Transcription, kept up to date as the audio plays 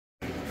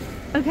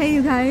Okay,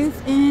 you guys,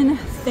 in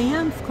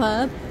Sam's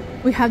Club,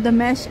 we have the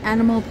mesh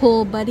animal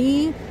pool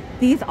buddy.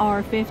 These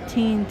are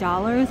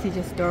 $15. You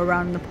just throw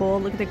around in the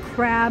pool. Look at the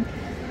crab.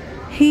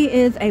 He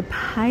is a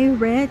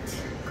pirate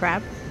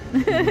crab.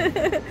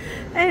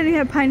 And you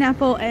have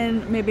pineapple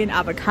and maybe an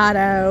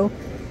avocado.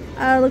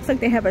 Looks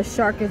like they have a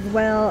shark as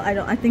well.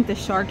 I think the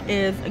shark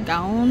is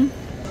gone.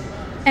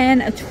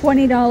 And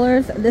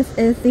 $20. This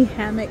is the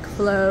hammock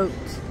float.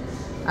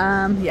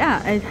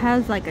 Yeah, it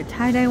has like a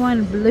tie-dye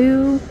one,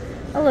 blue,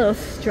 a little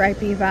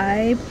stripy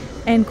vibe.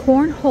 And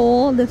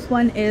cornhole, this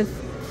one is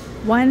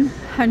 $100.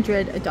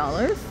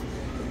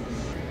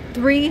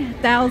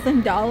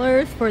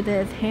 $3,000 for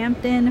this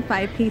Hampton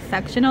 5-piece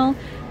sectional.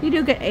 You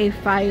do get a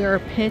fire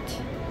pit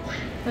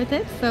with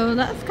it, so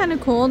that's kind of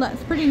cool.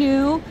 That's pretty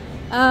new.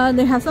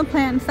 They have some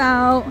plants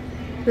out.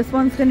 This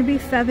one's going to be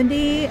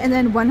 $70, and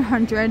then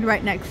 $100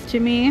 right next to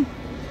me.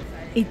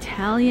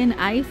 Italian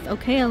ice.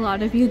 Okay, a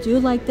lot of you do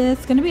like this.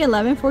 It's going to be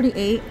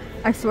 $11.48.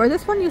 I swear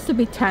this one used to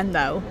be $10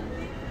 though.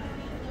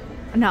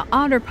 Now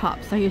Otter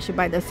Pops, so you should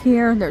buy this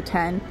here. They're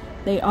 $10.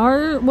 They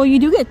are, well, you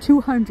do get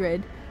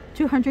 200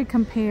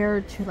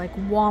 compared to like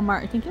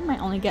Walmart. I think you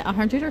might only get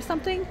 100 or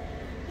something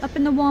up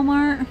in the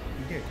Walmart. You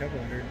get a couple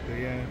hundred, but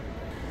yeah.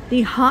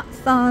 The hot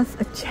sauce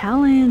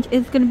challenge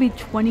is going to be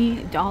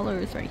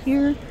 $20 right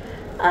here.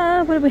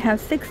 What do we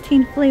have?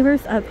 16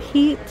 flavors of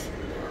heat.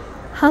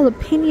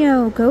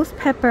 Jalapeno, ghost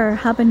pepper,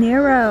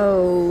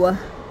 habanero,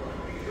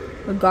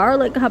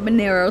 garlic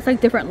habanero. It's like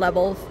different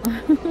levels.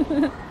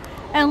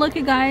 And look,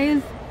 you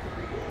guys,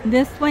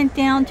 this went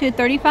down to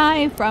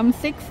 35 from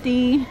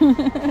 60.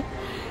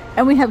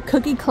 And we have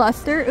cookie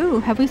cluster. Ooh,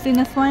 have we seen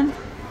this one?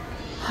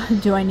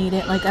 Do I need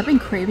it? Like, I've been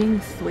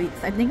craving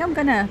sweets. I think I'm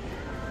gonna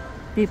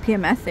be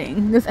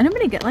PMSing. Does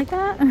anybody get like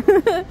that?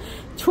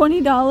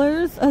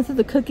 $20. This is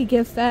a cookie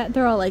gift set.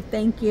 They're all like,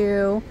 thank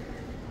you.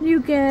 You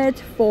get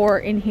 4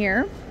 in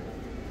here.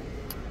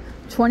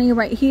 20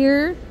 right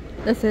here.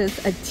 This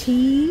is a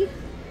tea.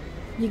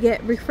 You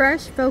get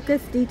refresh,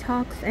 focus,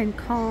 detox, and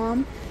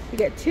calm. You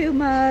get 2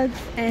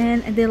 mugs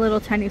and the little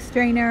tiny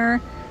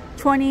strainer.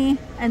 20,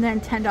 and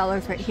then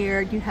 $10 right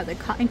here. You have the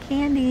cotton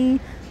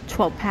candy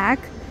 12-pack.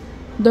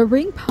 The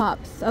ring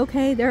pops.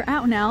 Okay, they're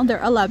out now.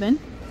 They're 11.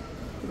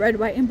 Red,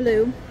 white, and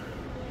blue.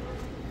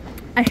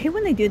 I hate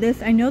when they do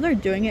this. I know they're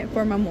doing it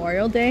for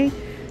Memorial Day,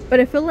 but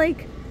I feel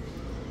like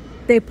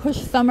they push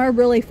summer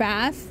really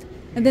fast,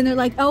 and then they're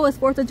like, oh, it's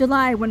 4th of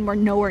July, when we're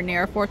nowhere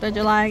near 4th of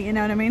July. You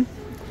know what I mean?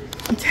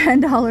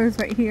 $10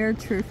 right here.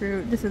 True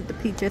Fruit. This is the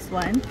peaches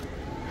one.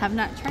 Have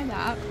not tried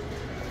that.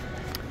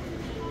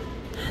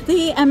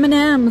 The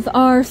M&Ms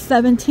are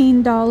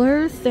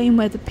 $17. Same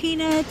with the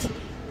peanut.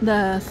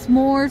 The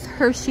s'mores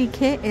Hershey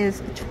kit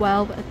is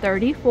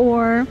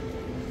 $12.34.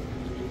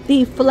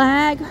 The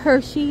flag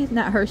Hershey,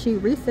 not Hershey,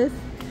 Reese's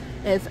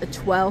is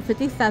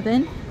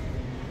 $12.57.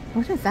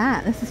 What is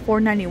that? This is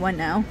 $4.91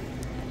 now.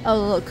 Oh,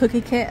 the little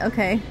cookie kit.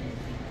 Okay,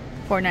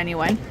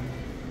 $4.91.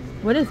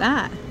 What is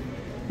that?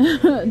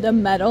 The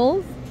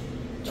medals,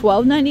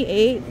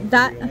 $12.98.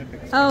 That,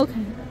 oh,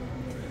 okay.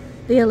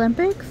 The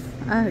Olympics.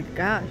 Oh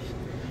gosh.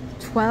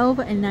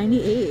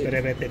 $12.98. But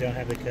I bet they don't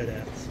have the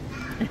cutouts.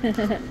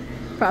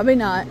 Probably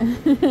not.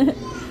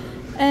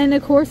 And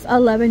of course,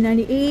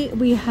 $11.98.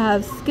 We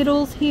have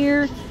Skittles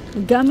here,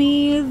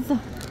 gummies.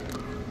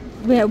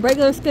 We have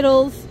regular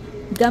Skittles,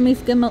 gummy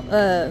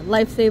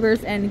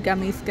Lifesavers, and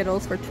gummy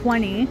Skittles for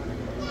 $20.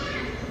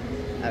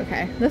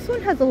 Okay, this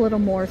one has a little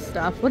more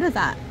stuff. What is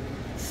that?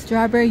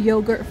 Strawberry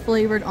yogurt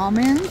flavored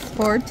almonds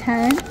for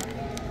 $10.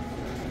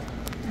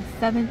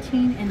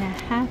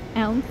 17.5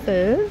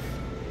 ounces.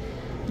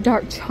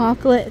 Dark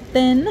chocolate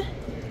thin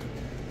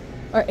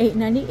are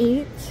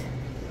 $8.98.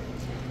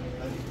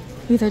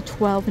 These are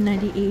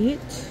 $12.98.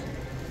 It's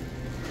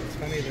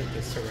funny that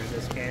the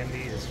Serenus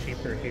candy is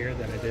cheaper here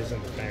than it is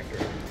in the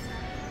factory.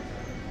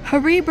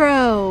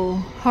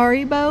 Haribo.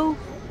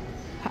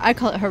 I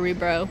call it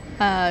Haribo.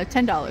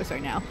 $10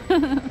 right now.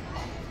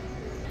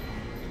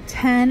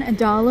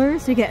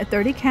 $10. You get a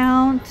 30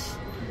 count.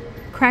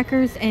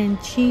 Crackers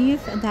and cheese.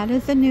 That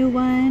is a new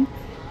one.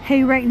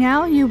 Hey, right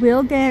now you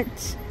will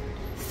get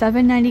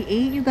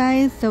 $7.98, you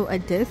guys, so a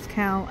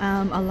discount.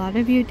 A lot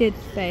of you did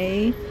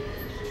say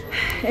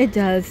it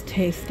does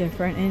taste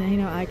different, and you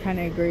know, I kind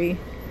of agree.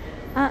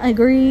 I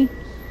agree.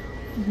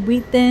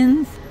 Wheat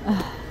thins,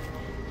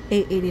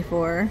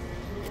 $8.84.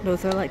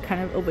 Those are like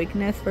kind of a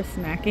weakness for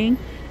snacking.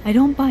 I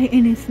don't buy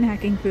any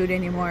snacking food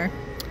anymore.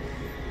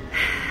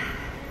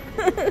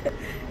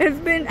 It's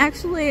been,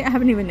 actually, I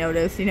haven't even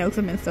noticed, you know, because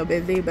I've been so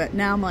busy, but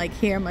now I'm like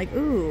here, I'm like,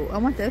 ooh, I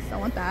want this, I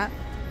want that.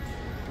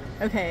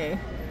 Okay,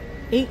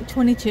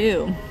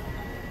 $8.22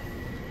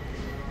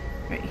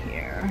 right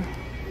here.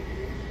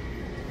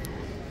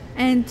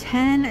 And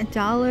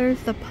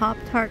 $10, the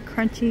Pop-Tart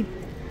Crunchy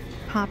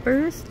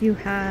Poppers. You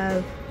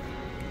have,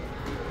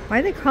 why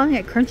are they calling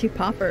it Crunchy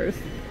Poppers?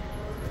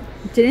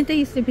 Didn't they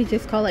used to be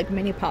just called like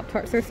mini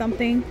Pop-Tarts or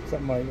something?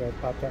 Something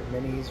like Pop-Tart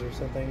minis or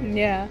something.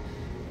 Yeah.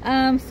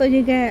 So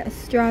you get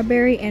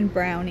strawberry and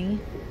brownie.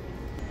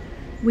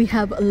 We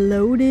have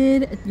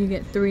loaded, you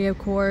get 3 of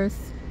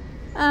course.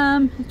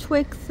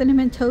 Twix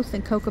Cinnamon Toast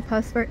and Cocoa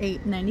Puffs for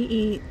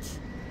 $8.98.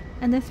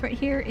 And this right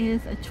here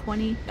is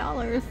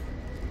 $20.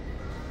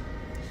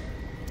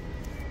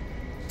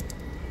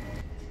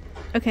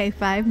 Okay,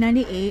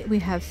 $5.98. We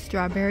have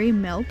strawberry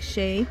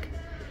milkshake.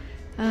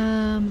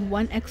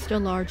 1 extra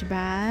large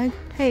bag.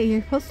 Hey,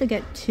 you're supposed to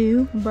get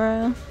 2,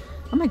 bruh.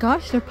 Oh my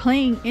gosh, they're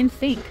playing in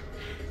sync.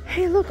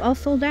 Hey, look, all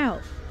sold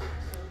out.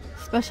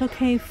 Special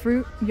K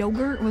fruit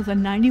yogurt was a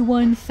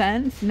 91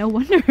 cents. No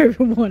wonder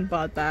everyone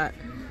bought that.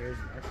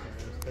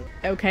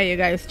 Okay, you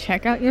guys,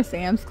 check out your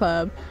Sam's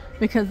Club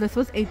because this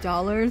was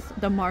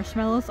 $8. The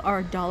marshmallows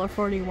are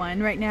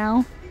 $1.41 right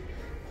now.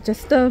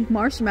 Just the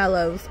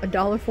marshmallows,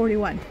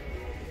 $1.41.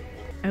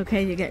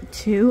 Okay, you get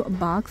 2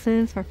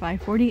 boxes for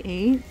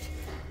 $5.48.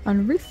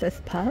 On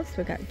Reese's Puffs,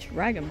 we got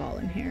Dragon Ball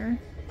in here.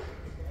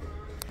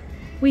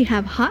 We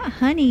have Hot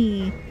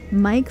Honey.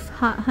 Mike's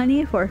Hot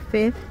Honey for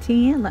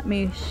 $15. Let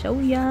me show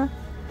ya.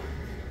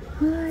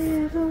 All I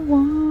ever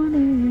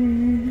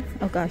wanted.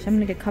 Oh gosh, I'm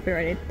gonna get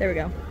copyrighted. There we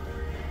go.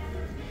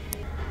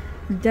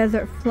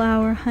 Desert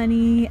Flower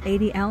Honey,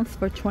 80 ounce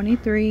for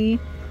 $23.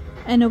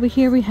 And over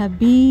here we have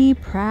Be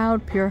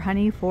Proud Pure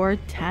Honey for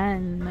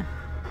 $10.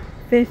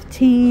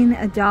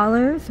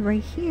 $15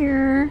 right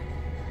here.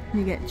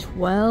 You get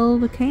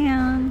 12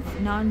 cans,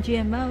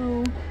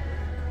 non-GMO.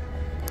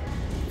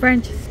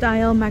 French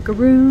style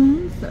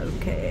macaroons.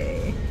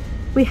 Okay.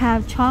 We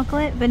have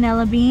chocolate,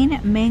 vanilla bean,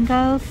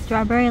 mango,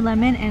 strawberry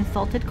lemon, and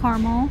salted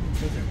caramel.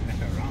 Those are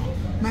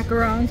macarons.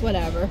 Macarons,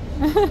 whatever.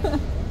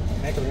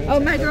 Macarons.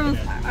 Oh, macarons.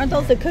 Aren't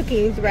those the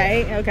cookies,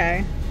 right?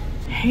 Okay.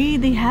 Hey,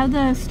 they have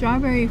the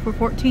strawberry for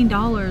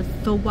 $14.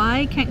 So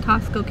why can't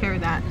Costco carry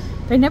that?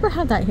 They never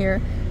had that here.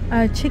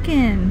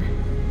 Chicken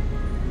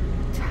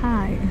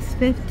thigh is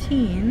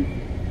 $15.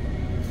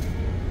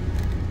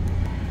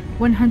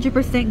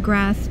 100%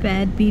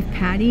 grass-fed beef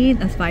patty,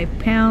 that's 5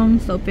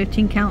 pounds, so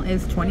 15 count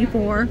is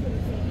 $24.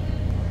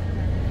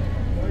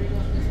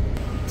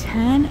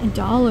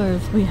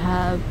 $10. We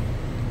have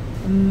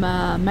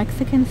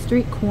Mexican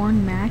street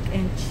corn mac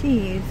and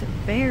cheese.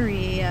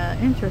 Very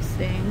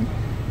interesting.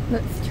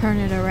 Let's turn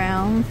it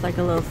around. It's like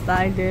a little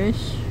side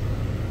dish.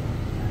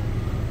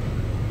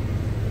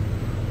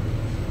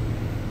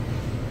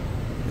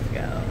 Let's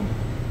go.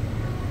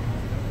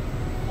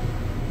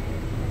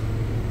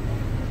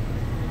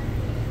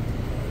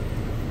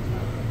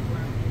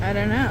 I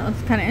don't know.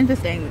 It's kind of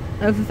interesting.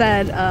 As I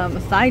said,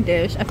 a side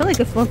dish. I feel like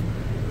it's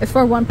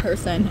for one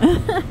person.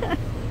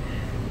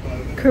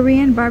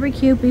 Korean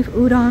barbecue beef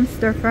udon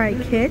stir fry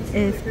kit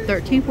is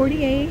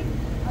 $13.48.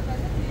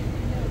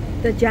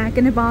 The Jack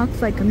in the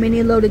Box like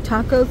mini loaded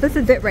tacos. This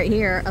is it right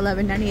here.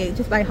 $11.98.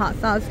 Just buy hot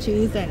sauce,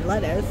 cheese, and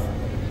lettuce.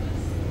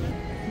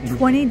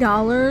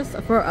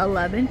 $20 for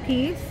 11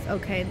 piece.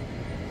 Okay,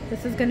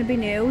 this is gonna be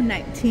new.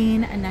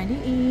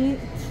 $19.98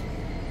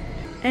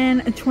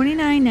 and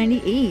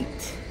 $29.98.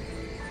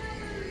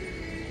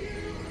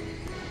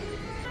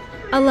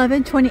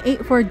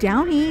 $11.28 for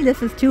Downy.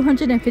 This is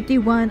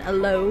 251 a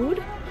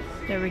load.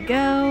 There we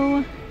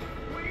go.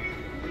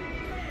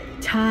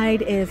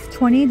 Tide is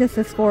 $20. This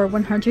is for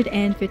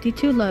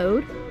 152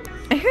 load.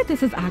 I heard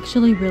this is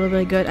actually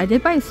really good. I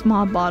did buy a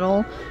small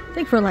bottle, I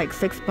think for like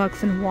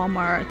 $6 in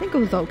Walmart. I think it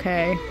was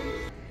okay.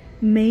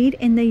 Made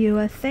in the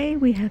USA,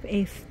 we have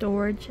a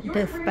storage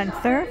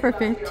dispenser for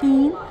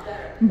 $15.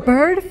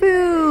 Bird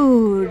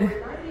food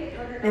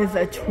is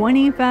a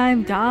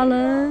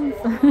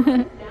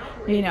 $25.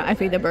 You know, I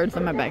feed the birds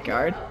in my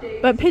backyard.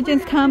 But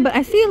pigeons come, but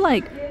I see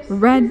like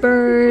red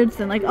birds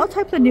and like all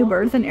types of new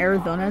birds in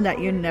Arizona that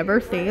you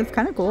never see. It's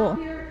kind of cool.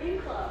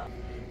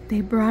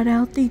 They brought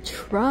out the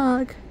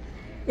truck.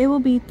 It will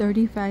be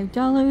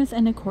 $35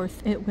 and of course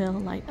it will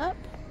light up.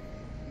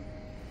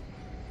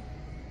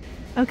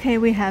 Okay,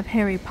 we have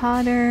Harry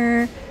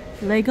Potter,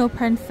 Lego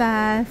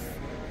Princess,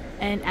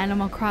 and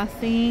Animal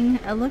Crossing.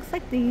 It looks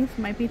like these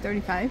might be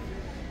 $35.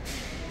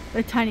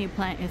 The tiny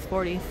plant is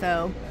 $40,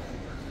 so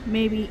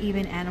maybe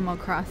even Animal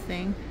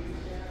Crossing.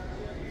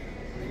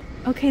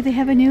 Okay, they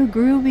have a new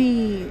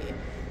Groovy,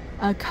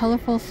 a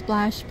colorful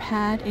splash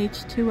pad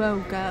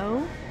H2O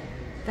Go.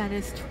 That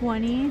is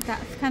 $20.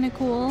 That's kind of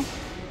cool.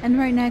 And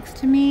right next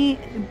to me,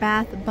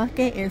 bath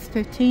bucket is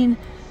 $15.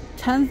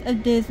 Tons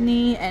of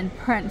Disney and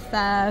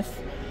Princess.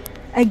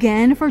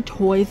 Again, for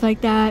toys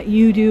like that,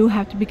 you do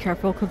have to be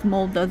careful because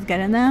mold does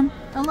get in them.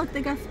 Oh look,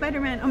 they got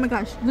Spider-Man. Oh my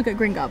gosh, look at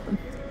Green Goblin.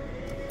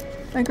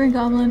 Is that Green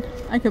Goblin?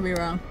 I could be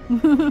wrong.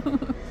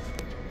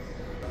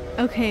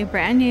 Okay,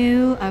 brand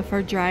new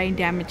for dry and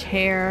damaged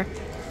hair,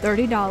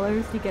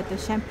 $30. You get the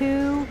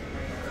shampoo,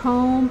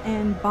 comb,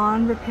 and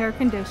Bond Repair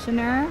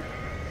Conditioner.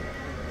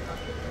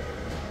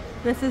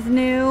 This is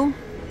new.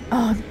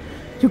 Oh,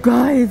 you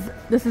guys,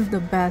 this is the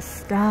best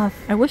stuff.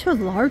 I wish it was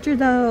larger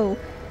though.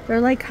 They're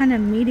like kind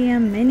of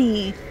medium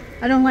mini.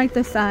 I don't like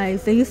the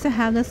size. They used to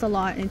have this a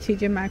lot in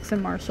TJ Maxx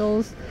and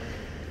Marshalls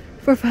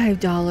for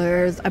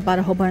 $5. I bought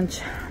a whole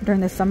bunch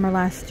during the summer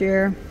last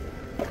year.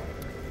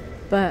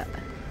 But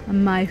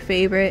my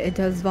favorite, it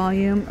does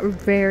volume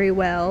very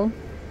well.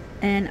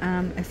 And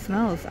it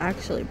smells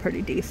actually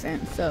pretty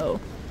decent. So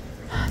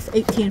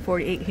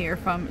 18.48 here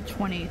from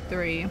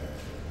 23.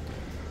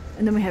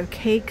 And then we have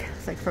cake.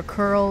 It's like for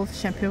curls,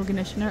 shampoo and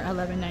conditioner,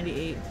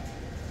 $11.98.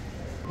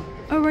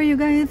 Alright, you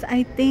guys,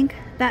 I think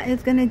that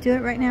is gonna do it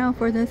right now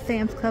for the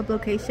Sam's Club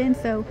location.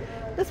 So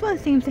this one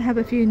seems to have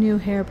a few new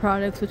hair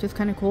products, which is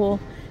kind of cool.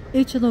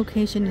 Each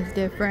location is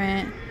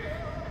different.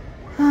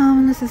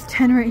 This is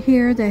 10 right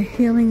here, the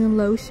healing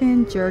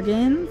lotion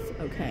Jergens.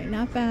 Okay,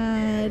 not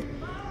bad.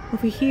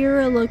 Over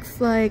here it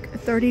looks like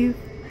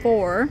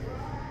 34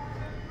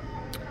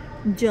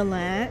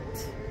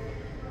 Gillette,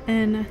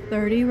 and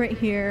 30 right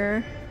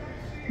here.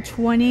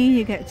 20,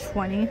 you get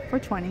 20 for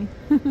 20.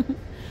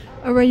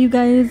 Alright, you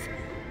guys,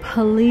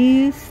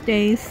 please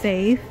stay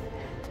safe.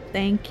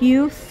 Thank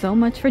you so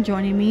much for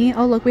joining me.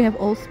 Oh look, we have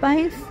Old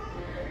Spice.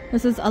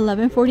 This is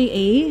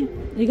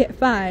 $11.48. You get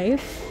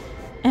 5.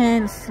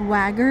 And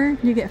Swagger,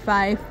 you get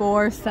 5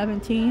 for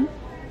 $17.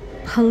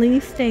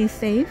 Please stay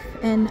safe,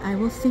 and I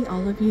will see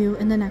all of you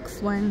in the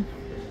next one.